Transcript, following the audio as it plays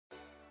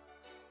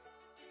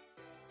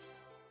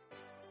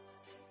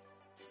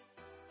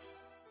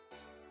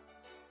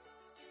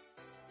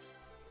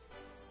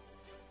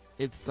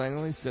It's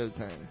finally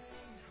showtime,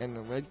 and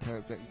the red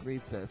carpet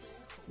greets us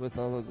with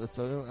all of the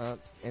photo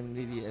ops and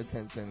media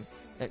attention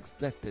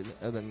expected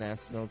of a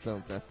national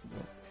film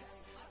festival.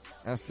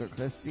 After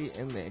Christy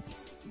and Nick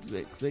do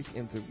a quick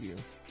interview,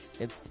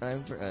 it's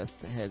time for us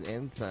to head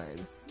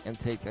inside and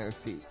take our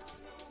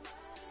seats.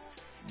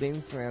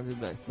 Being surrounded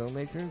by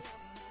filmmakers,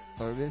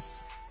 artists,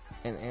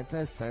 and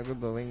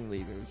anti-cyberbullying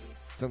leaders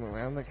from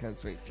around the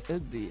country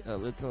could be a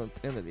little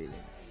intimidating.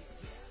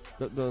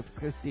 But both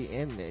Christy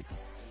and Nick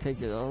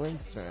take it all in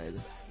stride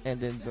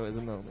and enjoy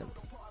the moment.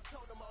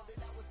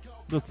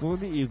 Before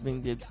the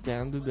evening gets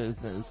down to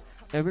business,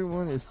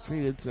 everyone is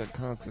treated to a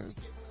concert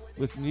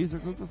with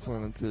musical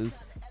performances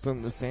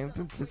from the San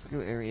Francisco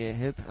area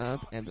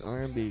hip-hop and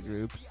R&B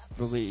group,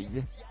 The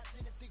League,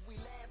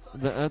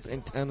 the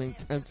up-and-coming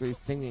country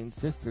singing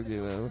sister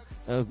duo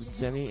of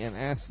Jenny and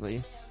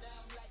Ashley,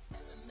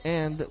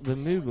 and the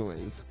New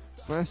Boys,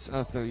 fresh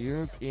off their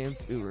European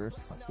tour,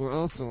 were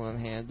also on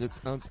hand to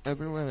pump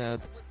everyone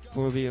up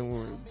for the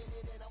awards.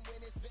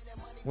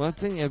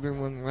 Watching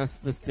everyone rush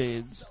the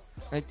stage,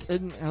 I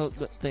couldn't help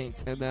but think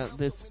about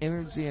this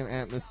energy and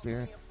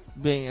atmosphere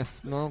being a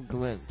small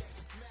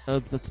glimpse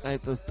of the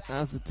type of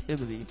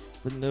positivity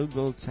the No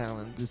Goal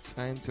Challenge is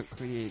trying to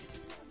create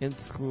in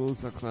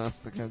schools across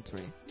the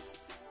country.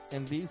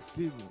 And these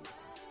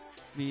students,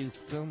 these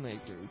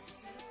filmmakers,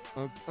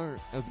 are part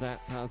of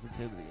that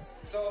positivity.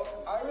 So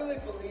I really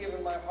believe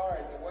in my heart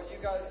that what you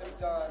guys have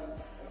done,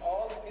 and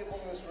all the people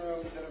in this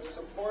room that have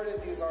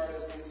supported these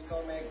artists, these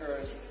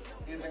filmmakers,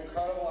 these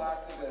incredible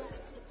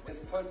activists,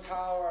 is put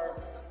power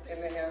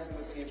in the hands of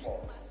the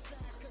people.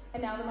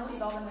 And now the moment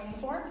you've all been waiting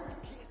for,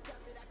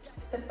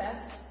 the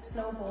Best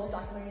No Bull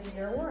Documentary of the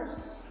Year Award.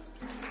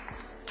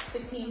 The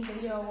Team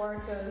Video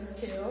Award goes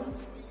to The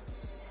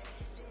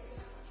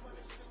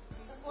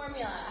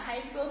Formula, a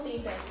high school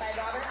thesis by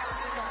Robert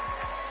Osborne.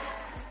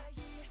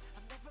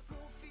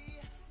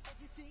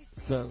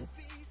 So,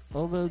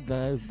 although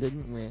Dive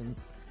didn't win,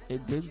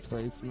 it did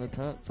place in the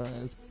top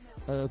 5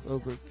 out of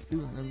over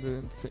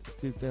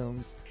 260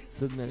 films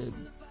submitted.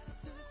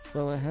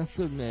 While I have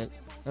to admit,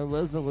 I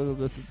was a little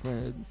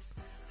disappointed.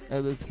 I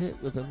was hit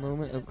with a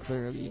moment of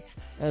clarity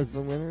as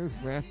the winners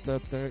wrapped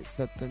up their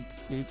acceptance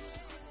speech,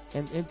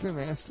 and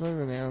internationally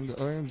renowned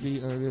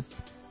R&B artist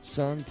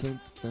Sean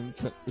Kingston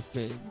took the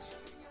stage.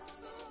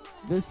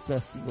 This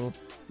festival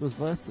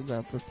was less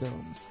about the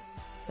films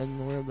and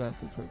more about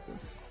the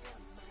purpose.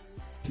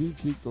 Two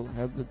people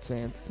have the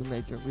chance to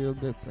make a real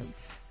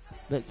difference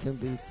that can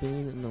be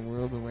seen in the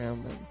world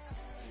around them.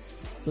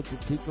 But the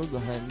people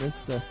behind this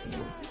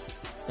festival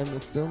and the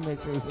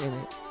filmmakers in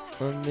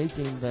it are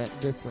making that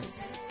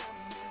difference.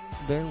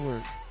 Their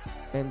work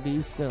and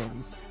these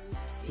films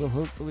will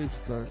hopefully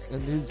spark a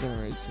new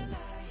generation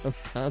of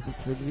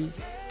positivity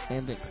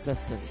and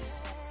acceptance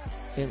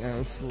in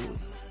our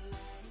schools.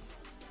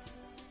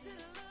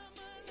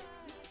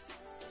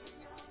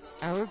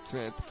 Our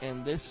trip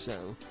and this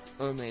show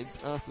are made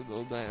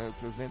possible by our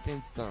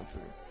presenting sponsor,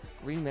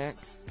 RE/MAX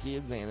Key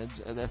Advantage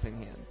of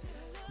Effingham.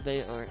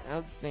 They are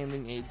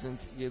outstanding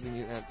agents giving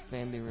you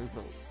outstanding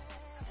results.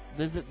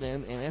 Visit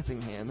them in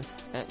Effingham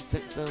at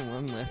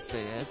 601 West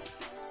Fayette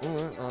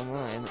or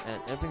online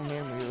at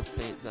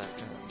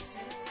effinghamrealestate.com.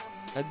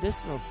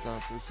 Additional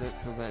sponsorship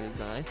provided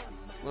by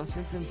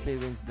Washington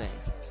Savings Bank,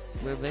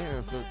 where they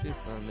are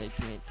focused on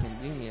making it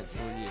convenient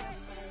for you.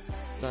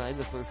 By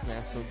the First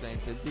National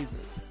Bank of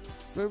Beaver,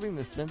 serving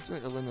the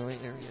central Illinois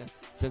area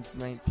since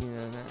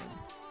 1909.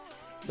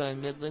 By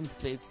Midland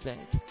States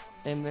Bank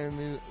and their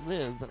new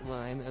Live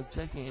line of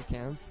checking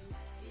accounts.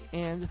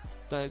 And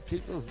by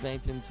People's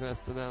Bank and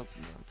Trust of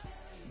Altamont.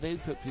 They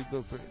put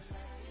people first.